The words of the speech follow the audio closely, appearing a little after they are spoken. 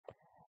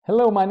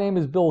Hello, my name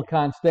is Bill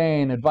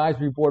Constain,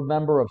 Advisory Board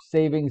member of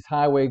Savings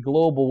Highway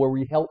Global, where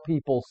we help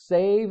people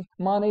save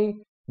money,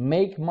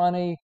 make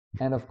money,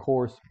 and of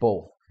course,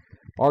 both.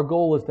 Our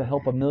goal is to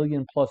help 1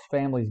 million+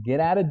 families get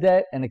out of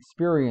debt and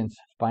experience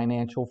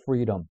financial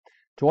freedom.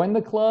 Join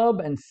the club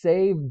and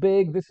save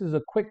big. This is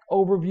a quick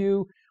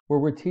overview where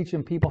we're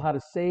teaching people how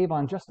to save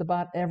on just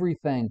about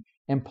everything.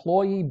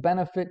 Employee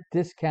benefit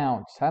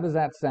discounts. How does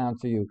that sound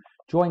to you?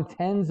 Join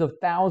tens of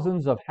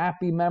thousands of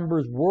happy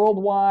members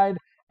worldwide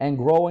and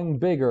growing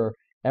bigger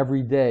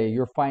every day.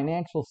 Your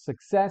financial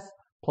success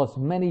plus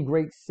many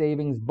great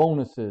savings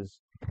bonuses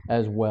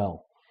as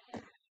well.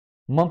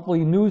 Monthly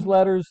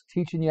newsletters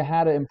teaching you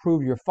how to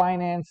improve your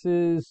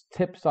finances,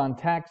 tips on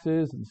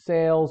taxes and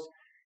sales.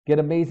 Get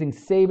amazing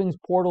savings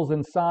portals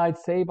inside.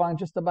 Save on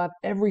just about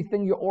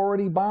everything you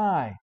already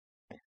buy.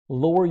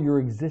 Lower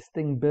your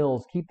existing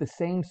bills. Keep the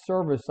same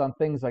service on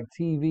things like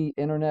TV,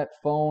 internet,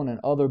 phone, and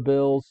other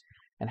bills.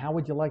 And how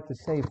would you like to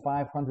save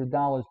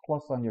 $500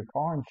 plus on your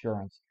car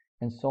insurance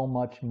and so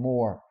much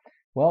more?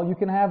 Well, you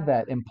can have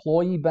that.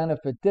 Employee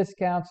benefit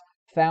discounts,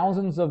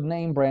 thousands of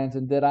name brands,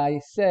 and did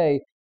I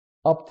say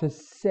up to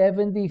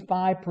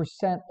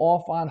 75%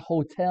 off on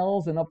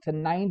hotels and up to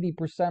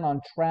 90%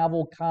 on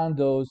travel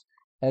condos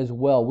as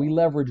well. We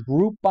leverage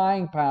group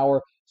buying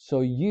power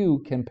so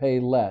you can pay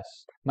less.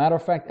 Matter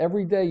of fact,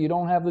 every day you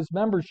don't have this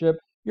membership,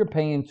 you're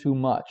paying too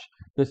much.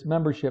 This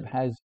membership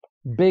has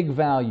big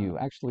value,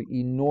 actually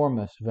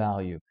enormous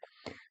value.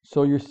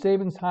 So your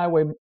Savings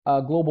Highway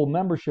Global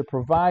membership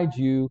provides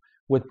you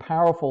with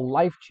powerful,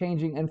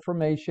 life-changing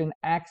information,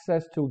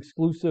 access to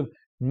exclusive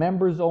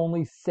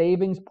members-only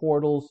savings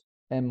portals,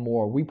 and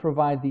more. We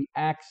provide the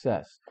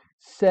access.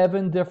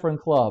 7 different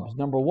clubs.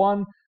 Number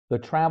 1, the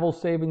Travel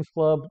Savings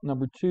Club.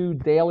 Number 2,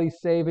 Daily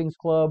Savings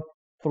Club.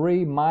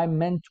 3, My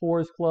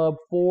Mentors Club.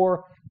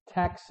 4,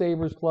 Tax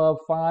Savers Club.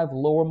 5,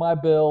 Lower My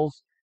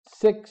Bills.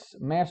 6,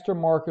 Master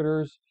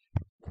Marketers.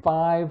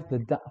 5,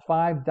 the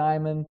 5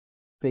 Diamond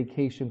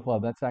Vacation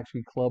Club. That's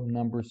actually club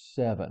number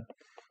 7.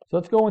 So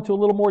let's go into a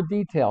little more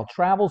detail.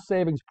 Travel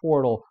Savings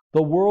Portal,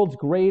 the world's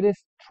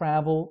greatest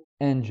travel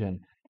engine.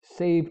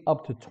 Save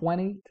up to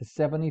 20 to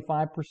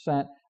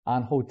 75%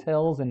 on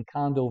hotels and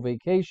condo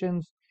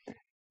vacations.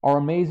 Our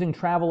amazing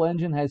travel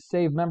engine has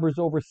saved members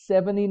over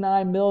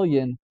 $79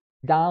 million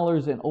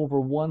in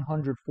over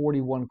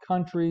 141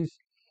 countries.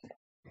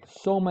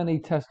 So many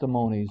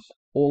testimonies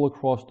all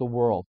across the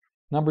world.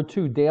 Number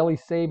 2, Daily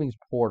Savings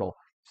Portal.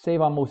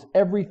 Save on most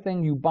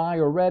everything you buy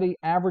already.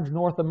 Average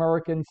North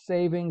American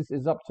savings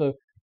is up to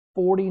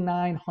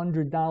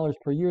 $4,900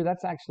 per year.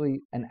 That's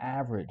actually an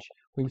average.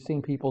 We've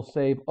seen people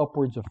save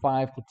upwards of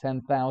 $5,000 to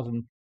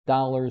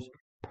 $10,000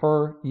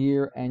 per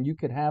year, and you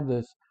could have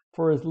this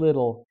for as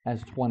little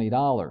as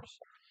 $20.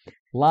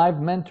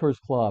 Live Mentors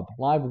Club,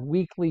 live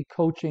weekly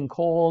coaching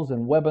calls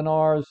and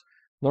webinars,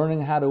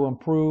 learning how to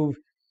improve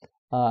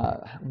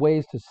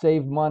ways to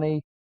save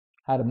money,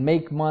 how to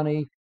make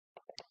money,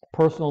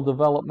 personal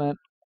development.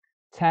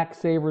 Tax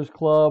Savers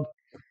Club,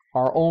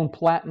 our own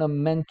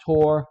platinum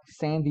mentor,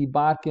 Sandy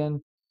Botkin,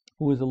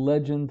 who is a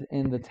legend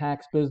in the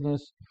tax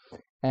business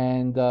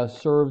and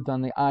served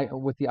on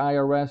with the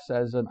IRS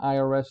as an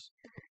IRS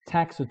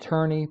tax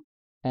attorney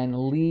and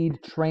lead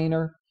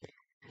trainer.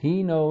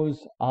 He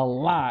knows a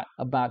lot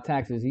about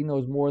taxes. He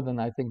knows more than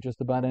I think just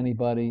about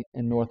anybody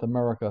in North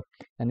America.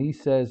 And he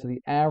says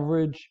the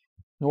average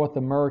North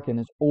American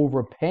is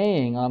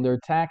overpaying on their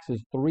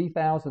taxes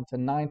 $3,000 to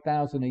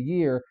 $9,000 a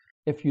year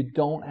if you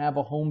don't have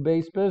a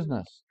home-based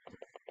business.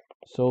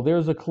 So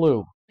there's a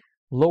clue.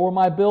 Lower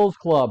My Bills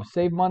Club.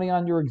 Save money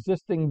on your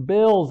existing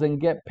bills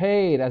and get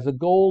paid. As a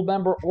gold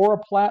member or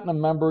a platinum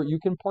member, you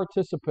can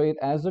participate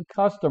as a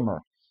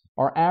customer.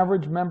 Our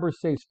average member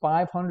saves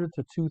 $500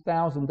 to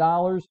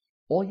 $2,000.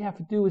 All you have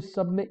to do is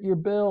submit your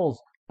bills,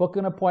 book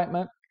an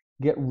appointment,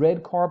 get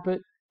red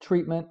carpet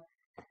treatment,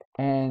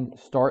 and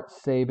start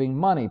saving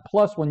money.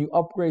 Plus, when you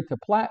upgrade to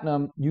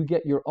platinum, you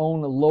get your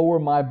own Lower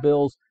My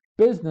Bills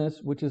business,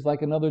 which is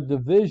like another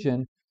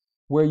division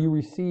where you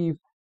receive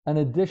an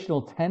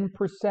additional 10%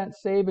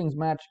 savings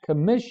match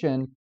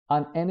commission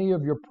on any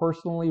of your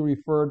personally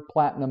referred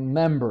platinum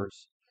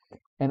members.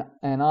 And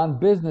on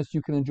business,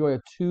 you can enjoy a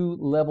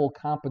 2-level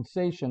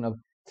compensation of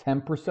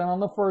 10% on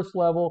the first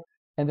level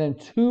and then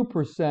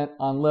 2%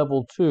 on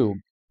level 2,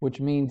 which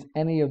means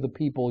any of the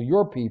people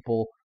your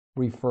people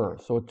refer.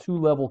 So a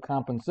 2-level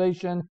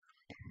compensation.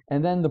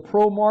 And then the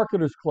Pro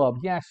Marketers Club.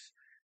 Yes,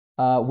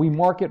 we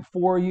market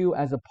for you.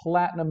 As a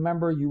platinum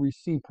member, you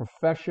receive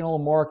professional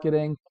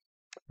marketing.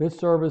 This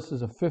service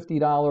is a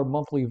 $50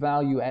 monthly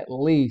value at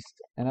least,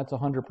 and that's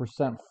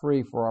 100%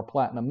 free for our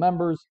platinum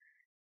members.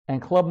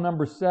 And club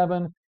number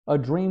 7, a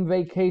Dream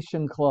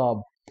Vacation Club,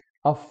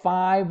 a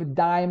 5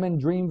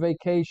 Diamond Dream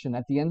Vacation.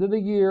 At the end of the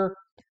year,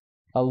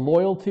 a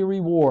loyalty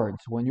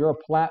rewards when you're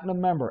a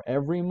platinum member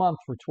every month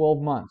for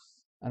 12 months.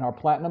 And our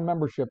platinum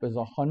membership is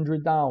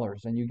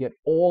 $100, and you get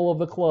all of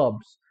the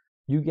clubs.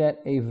 You get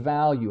a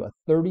value, a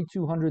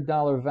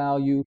 $3,200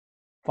 value,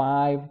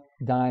 5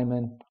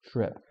 Diamond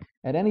trip.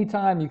 At any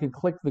time, you can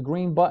click the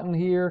green button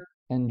here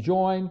and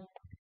join.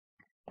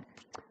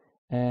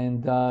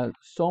 And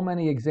so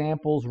many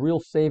examples, real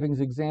savings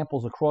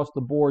examples across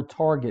the board: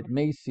 Target,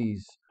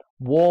 Macy's,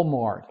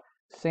 Walmart,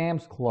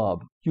 Sam's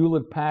Club,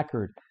 Hewlett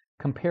Packard.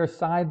 Compare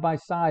side by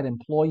side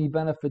employee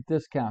benefit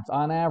discounts.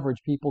 On average,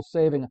 people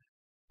saving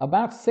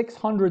about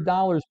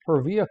 $600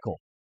 per vehicle.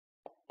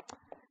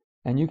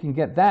 And you can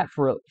get that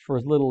for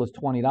as little as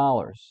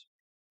 $20.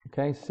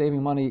 Okay,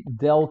 saving money.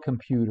 Dell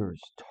Computers,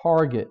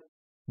 Target,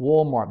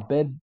 Walmart,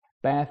 Bed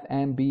Bath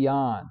and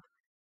Beyond,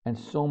 and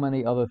so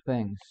many other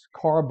things.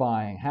 Car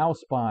buying,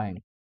 house buying,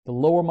 to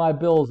lower my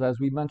bills, as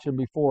we mentioned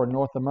before,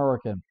 North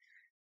American.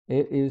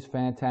 It is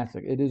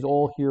fantastic. It is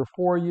all here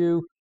for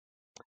you.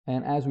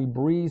 And as we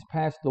breeze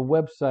past the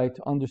website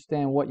to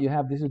understand what you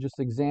have, these are just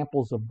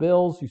examples of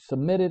bills. You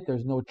submit it,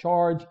 there's no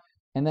charge.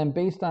 And then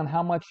based on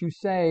how much you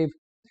save,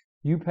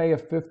 you pay a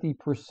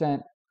 50%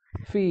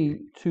 fee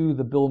to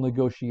the bill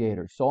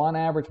negotiator. So on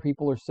average,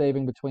 people are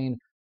saving between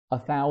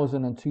 $1,000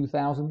 and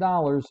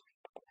 $2,000.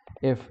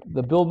 If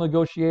the bill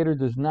negotiator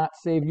does not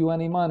save you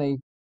any money,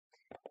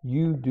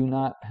 you do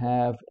not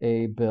have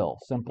a bill.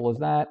 Simple as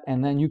that.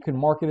 And then you can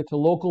market it to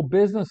local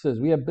businesses.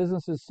 We have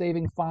businesses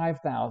saving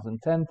 $5,000,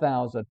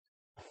 $10,000,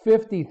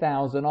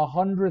 $50,000,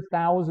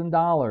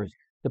 $100,000,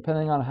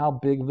 depending on how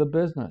big the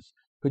business.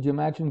 Could you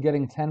imagine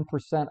getting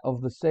 10%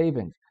 of the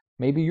savings?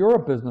 Maybe you're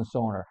a business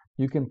owner.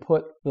 You can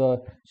put the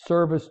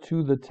service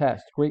to the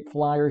test. Great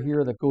flyer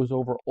here that goes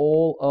over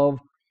all of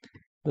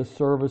the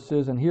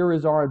services. And here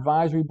is our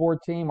advisory board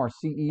team, our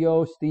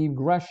CEO, Steve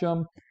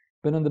Gresham.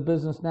 Been in the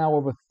business now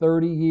over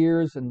 30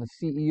 years and the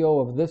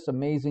CEO of this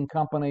amazing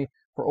company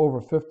for over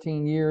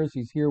 15 years.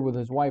 He's here with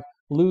his wife,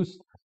 Luce,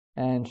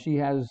 and she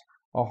has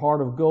a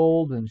heart of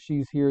gold, and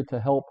she's here to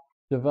help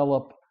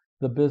develop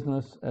the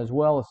business as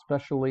well,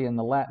 especially in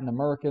the Latin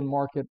American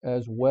market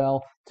as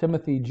well.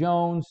 Timothy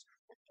Jones,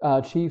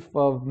 Chief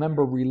of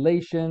Member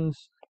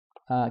Relations.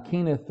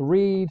 Kenneth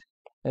Reed,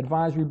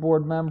 advisory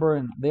board member,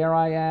 and there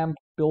I am,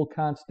 Bill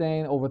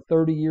Constain, over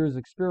 30 years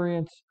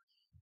experience,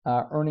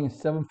 earning a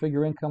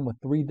 7-figure income with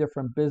 3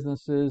 different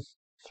businesses,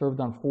 served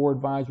on 4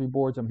 advisory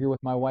boards. I'm here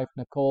with my wife,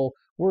 Nicole.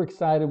 We're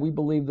excited. We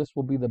believe this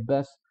will be the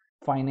best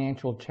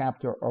financial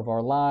chapter of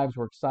our lives.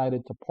 We're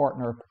excited to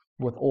partner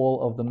with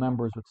all of the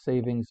members with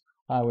Savings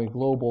Highway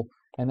Global.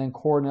 And then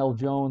Cornell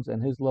Jones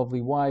and his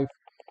lovely wife,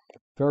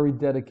 very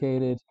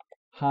dedicated,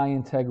 high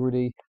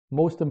integrity.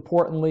 Most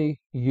importantly,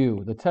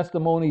 you. The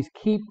testimonies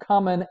keep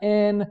coming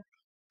in.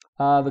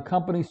 The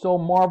company's so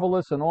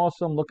marvelous and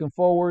awesome. Looking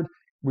forward.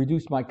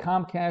 Reduced my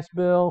Comcast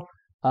bill.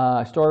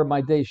 I started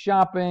my day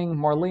shopping.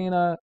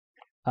 Marlena,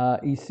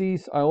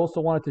 Isis. I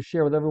also wanted to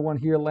share with everyone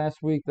here last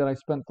week that I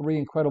spent 3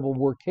 incredible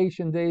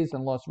workation days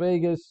in Las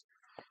Vegas.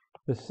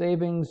 The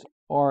savings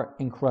are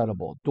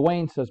incredible.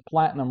 Dwayne says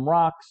platinum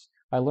rocks.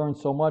 I learned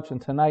so much,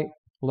 and tonight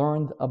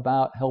learned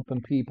about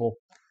helping people.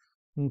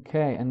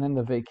 Okay, and then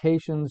the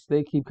vacations,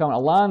 they keep coming.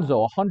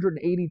 Alonzo,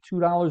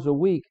 $182 a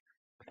week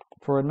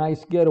for a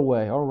nice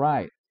getaway. All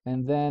right.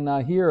 And then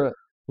here,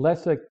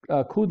 Lesa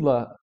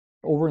Kudla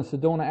over in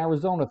Sedona,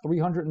 Arizona,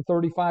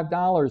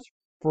 $335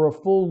 for a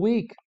full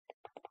week.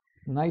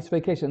 Nice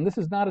vacation. This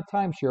is not a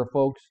timeshare,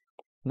 folks.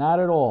 Not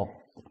at all.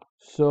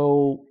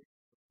 So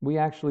we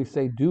actually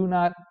say do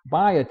not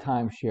buy a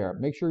timeshare.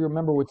 Make sure you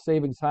remember with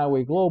Savings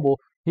Highway Global.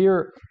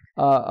 Here,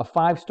 a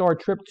 5-star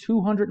trip,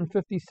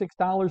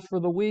 $256 for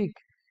the week.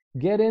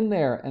 Get in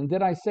there. And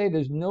did I say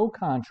there's no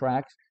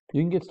contracts?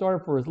 You can get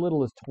started for as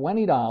little as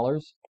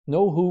 $20.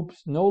 No hoops,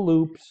 no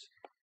loops,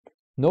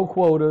 no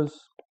quotas.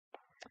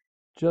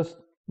 Just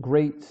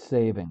great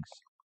savings.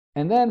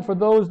 And then for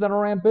those that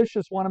are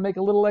ambitious, want to make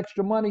a little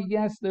extra money,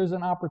 yes, there's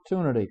an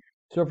opportunity.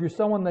 So if you're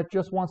someone that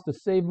just wants to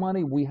save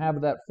money, we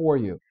have that for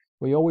you.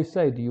 We always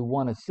say, do you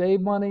want to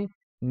save money,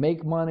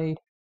 make money,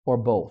 or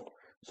both?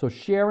 So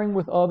sharing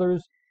with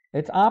others,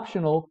 it's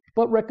optional,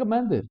 but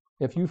recommended.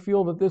 If you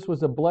feel that this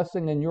was a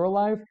blessing in your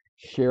life,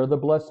 share the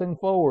blessing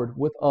forward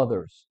with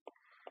others.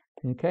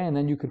 Okay, and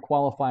then you could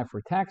qualify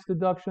for tax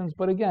deductions.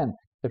 But again,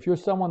 if you're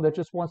someone that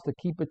just wants to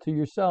keep it to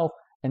yourself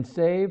and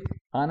save,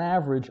 on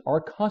average,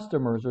 our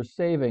customers are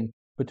saving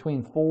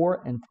between $4,000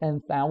 and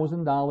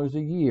 $10,000 a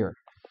year.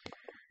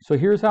 So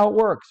here's how it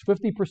works.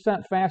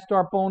 50% fast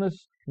start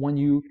bonus when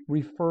you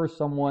refer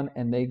someone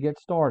and they get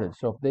started.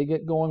 So if they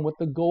get going with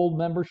the gold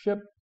membership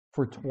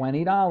for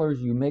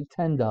 $20, you make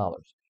 $10.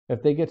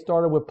 If they get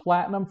started with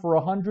platinum for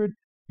 $100,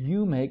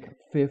 you make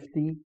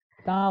 $50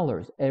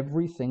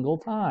 every single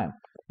time.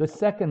 The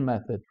second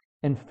method,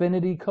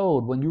 infinity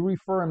code. When you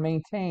refer and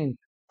maintain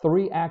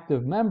 3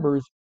 active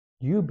members,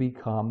 you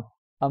become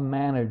a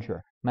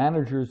manager.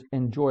 Managers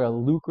enjoy a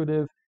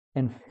lucrative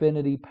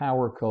infinity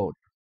power code.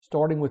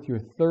 Starting with your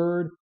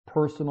 3rd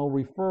personal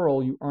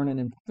referral, you earn an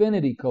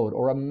infinity code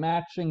or a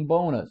matching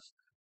bonus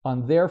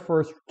on their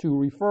first 2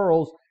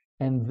 referrals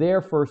and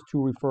their first 2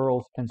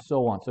 referrals, and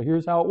so on. So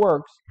here's how it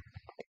works.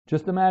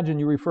 Just imagine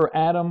you refer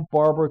Adam,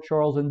 Barbara,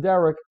 Charles, and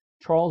Derek.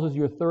 Charles is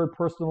your 3rd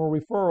personal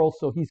referral,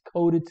 so he's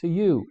coded to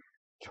you.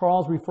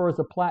 Charles refers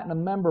a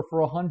platinum member for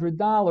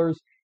 $100.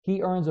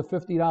 He earns a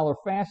 $50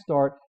 fast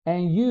start,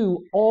 and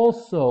you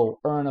also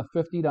earn a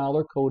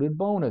 $50 coded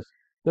bonus.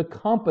 The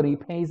company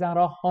pays out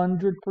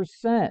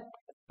 100%,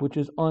 which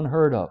is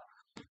unheard of.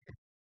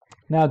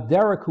 Now,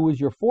 Derek, who is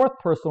your fourth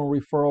personal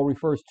referral,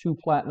 refers two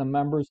platinum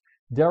members.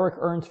 Derek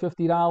earns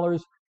 $50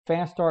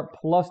 Fast Start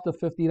plus the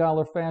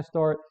 $50 Fast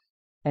Start,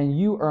 and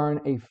you earn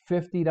a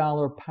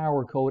 $50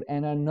 power code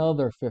and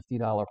another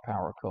 $50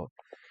 power code.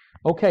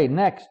 Okay,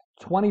 next,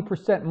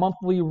 20%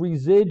 monthly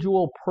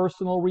residual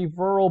personal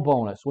referral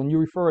bonus. When you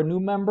refer a new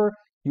member,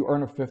 you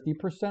earn a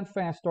 50%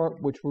 Fast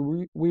Start, which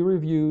we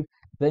reviewed.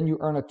 Then you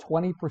earn a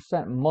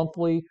 20%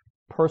 monthly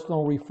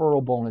personal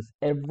referral bonus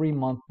every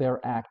month they're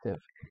active.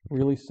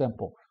 Really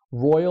simple.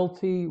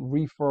 Royalty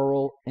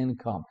referral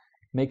income.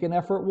 Make an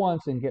effort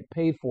once and get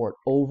paid for it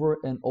over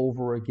and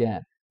over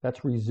again.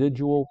 That's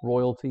residual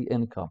royalty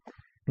income.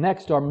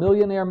 Next, our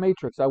Millionaire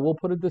Matrix. I will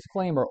put a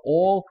disclaimer.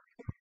 All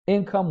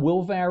income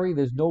will vary.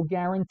 There's no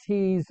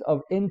guarantees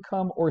of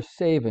income or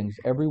savings.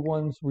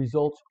 Everyone's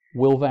results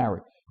will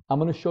vary. I'm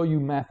going to show you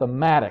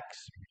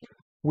mathematics.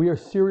 We are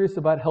serious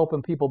about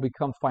helping people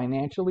become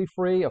financially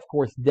free, of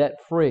course,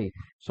 debt-free.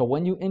 So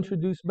when you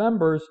introduce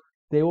members,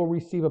 they will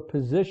receive a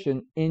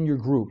position in your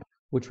group,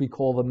 which we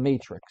call the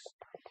matrix.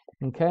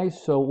 Okay,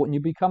 so when you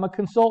become a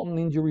consultant,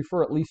 means you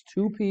refer at least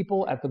two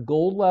people at the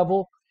gold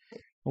level.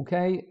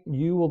 Okay,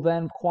 you will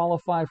then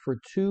qualify for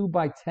 2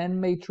 by 10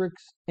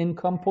 matrix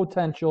income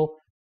potential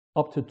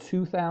up to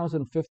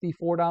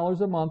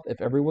 $2,054 a month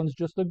if everyone's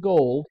just a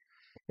gold.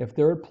 If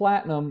they're at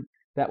platinum,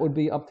 that would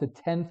be up to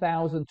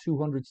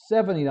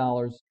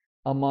 $10,270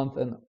 a month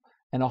and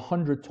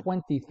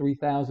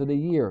 $123,000 a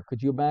year.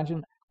 Could you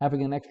imagine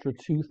having an extra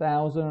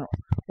 $2,000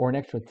 or an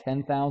extra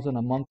 $10,000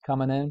 a month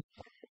coming in?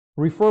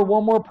 Refer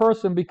one more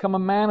person, become a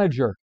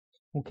manager.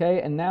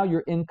 Okay, and now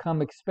your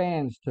income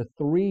expands to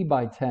 3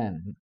 by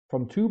 10.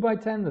 From 2 by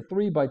 10 to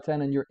 3 by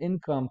 10, and your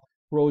income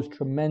grows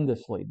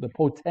tremendously. The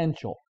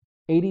potential,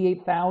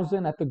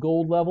 $88,000 at the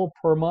gold level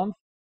per month,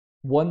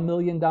 $1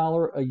 million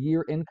a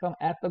year income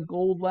at the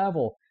gold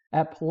level.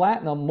 At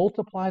platinum,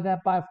 multiply that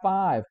by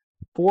 5,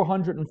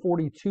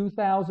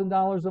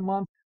 $442,000 a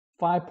month,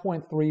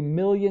 $5.3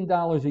 million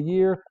a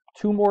year.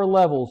 2 more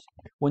levels.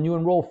 When you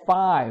enroll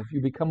 5,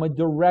 you become a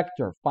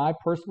director. 5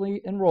 personally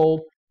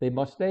enrolled, they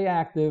must stay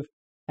active.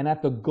 And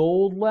at the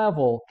gold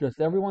level, just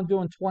everyone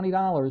doing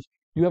 $20,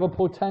 you have a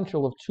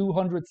potential of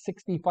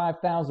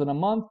 $265,000 a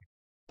month,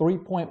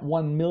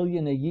 $3.1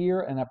 million a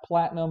year, and at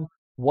platinum,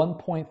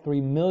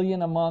 $1.3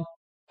 million a month,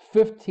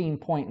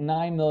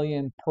 $15.9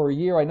 million per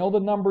year. I know the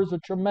numbers are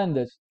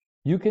tremendous.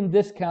 You can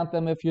discount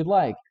them if you'd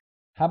like.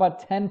 How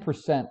about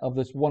 10% of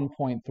this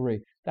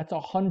 1.3? That's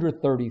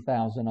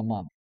 $130,000 a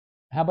month.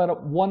 How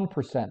about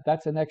 1%?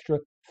 That's an extra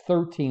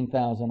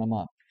 $13,000 a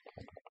month.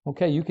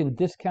 Okay, you can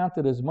discount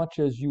it as much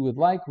as you would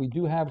like. We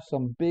do have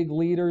some big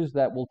leaders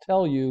that will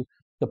tell you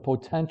the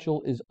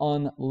potential is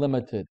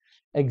unlimited.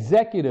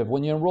 Executive,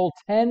 when you enroll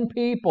 10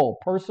 people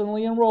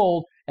personally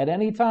enrolled at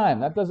any time,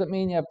 that doesn't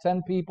mean you have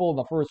 10 people in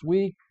the first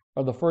week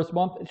or the first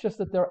month. It's just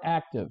that they're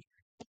active.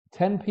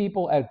 10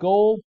 people at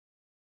gold,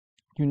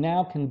 you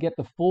now can get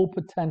the full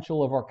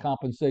potential of our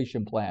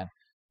compensation plan,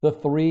 the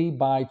 3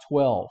 by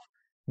 12.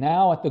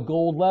 Now at the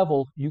gold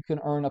level, you can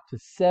earn up to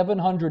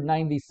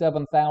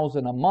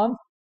 $797,000 a month,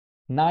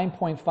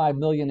 $9.5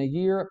 million a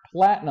year.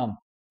 Platinum,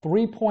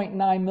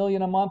 $3.9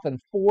 million a month and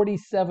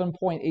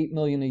 $47.8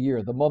 million a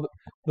year.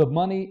 The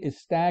money is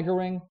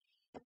staggering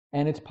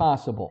and it's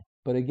possible.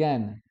 But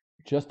again,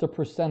 just a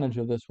percentage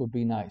of this would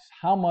be nice.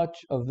 How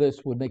much of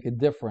this would make a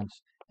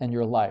difference in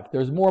your life?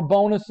 There's more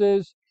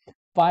bonuses.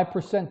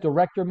 5%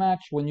 director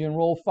match. When you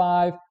enroll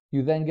 5,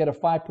 you then get a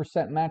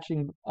 5%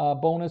 matching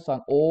bonus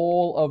on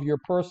all of your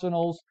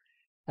personals.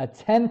 A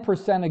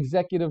 10%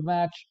 executive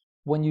match.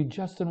 When you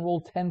just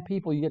enroll 10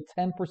 people, you get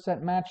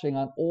 10% matching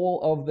on all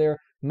of their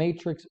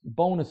matrix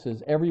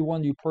bonuses,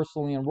 everyone you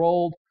personally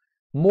enrolled.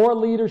 More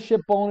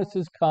leadership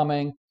bonuses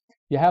coming.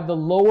 You have the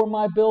lower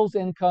my bills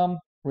income.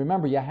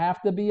 Remember, you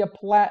have to be a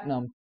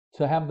platinum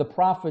to have the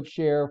profit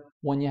share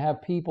when you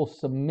have people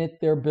submit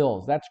their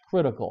bills. That's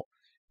critical.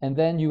 And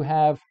then you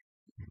have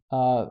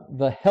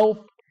the health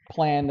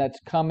plan that's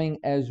coming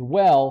as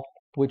well,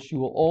 which you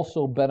will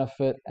also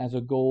benefit as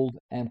a gold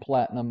and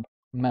platinum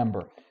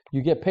member.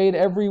 You get paid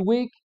every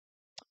week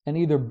in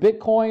either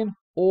Bitcoin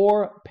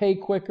or Pay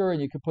Quicker, and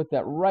you can put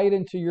that right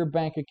into your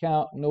bank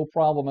account, no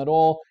problem at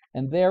all.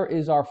 And there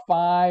is our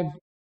 5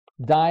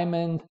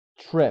 diamond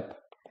trip.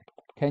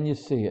 Can you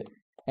see it?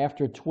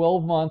 After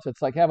 12 months,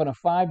 it's like having a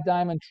 5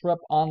 diamond trip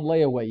on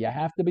layaway. You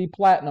have to be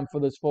platinum for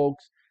this,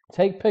 folks.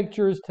 Take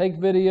pictures, take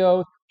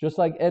videos, just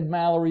like Ed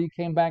Mallory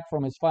came back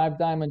from his 5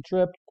 diamond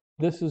trip.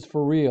 This is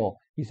for real.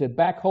 He said,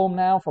 back home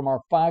now from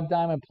our 5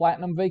 diamond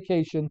platinum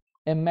vacation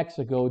in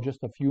Mexico,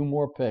 just a few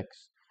more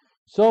pics.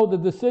 So the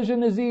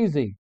decision is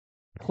easy.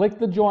 Click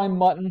the join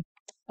button.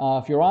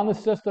 If you're on the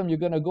system, you're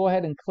going to go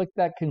ahead and click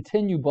that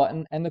continue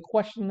button. And the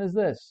question is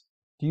this: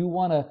 do you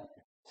want to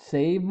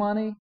save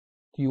money?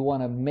 Do you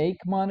want to make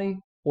money?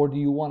 Or do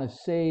you want to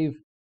save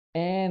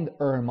and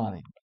earn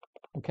money?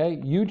 Okay,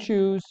 you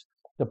choose.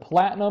 The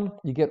platinum,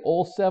 you get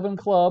all 7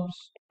 clubs.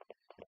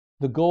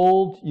 The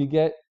Gold, you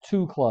get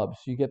two clubs.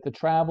 You get the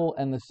travel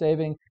and the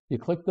saving. You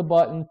click the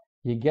button,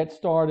 you get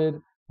started.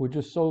 We're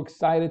just so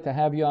excited to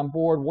have you on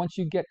board. Once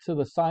you get to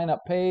the sign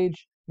up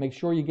page, make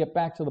sure you get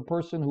back to the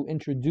person who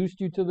introduced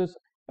you to this,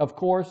 of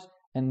course,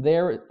 and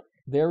there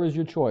is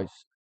your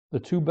choice. The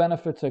two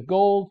benefits at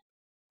Gold,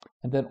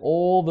 and then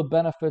all the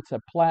benefits at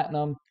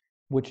Platinum,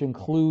 which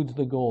includes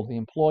the Gold, the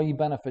employee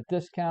benefit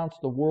discounts,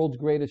 the world's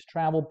greatest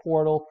travel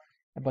portal.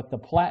 But the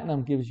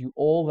Platinum gives you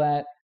all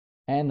that,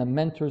 and the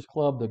Mentors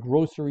Club, the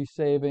grocery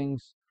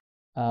savings,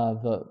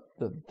 the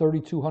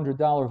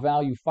 $3,200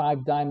 value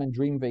 5-diamond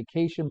dream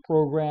vacation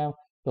program,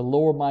 the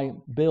Lower My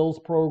Bills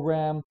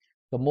program,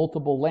 the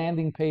multiple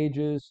landing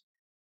pages,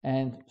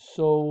 and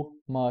so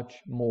much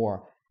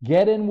more.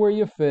 Get in where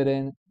you fit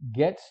in.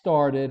 Get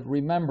started.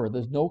 Remember,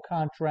 there's no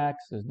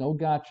contracts. There's no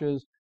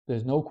gotchas.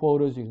 There's no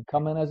quotas. You can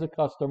come in as a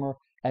customer.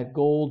 At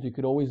Gold, you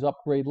could always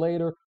upgrade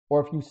later.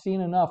 Or if you've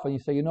seen enough and you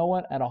say, you know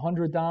what, at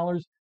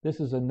 $100, this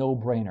is a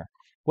no-brainer.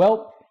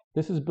 Well,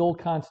 this is Bill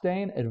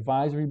Constain,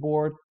 Advisory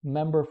Board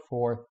member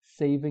for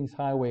Savings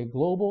Highway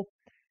Global.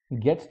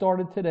 Get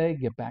started today.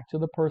 Get back to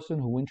the person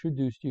who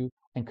introduced you.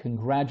 And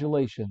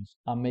congratulations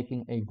on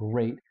making a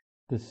great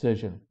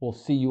decision. We'll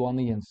see you on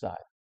the inside.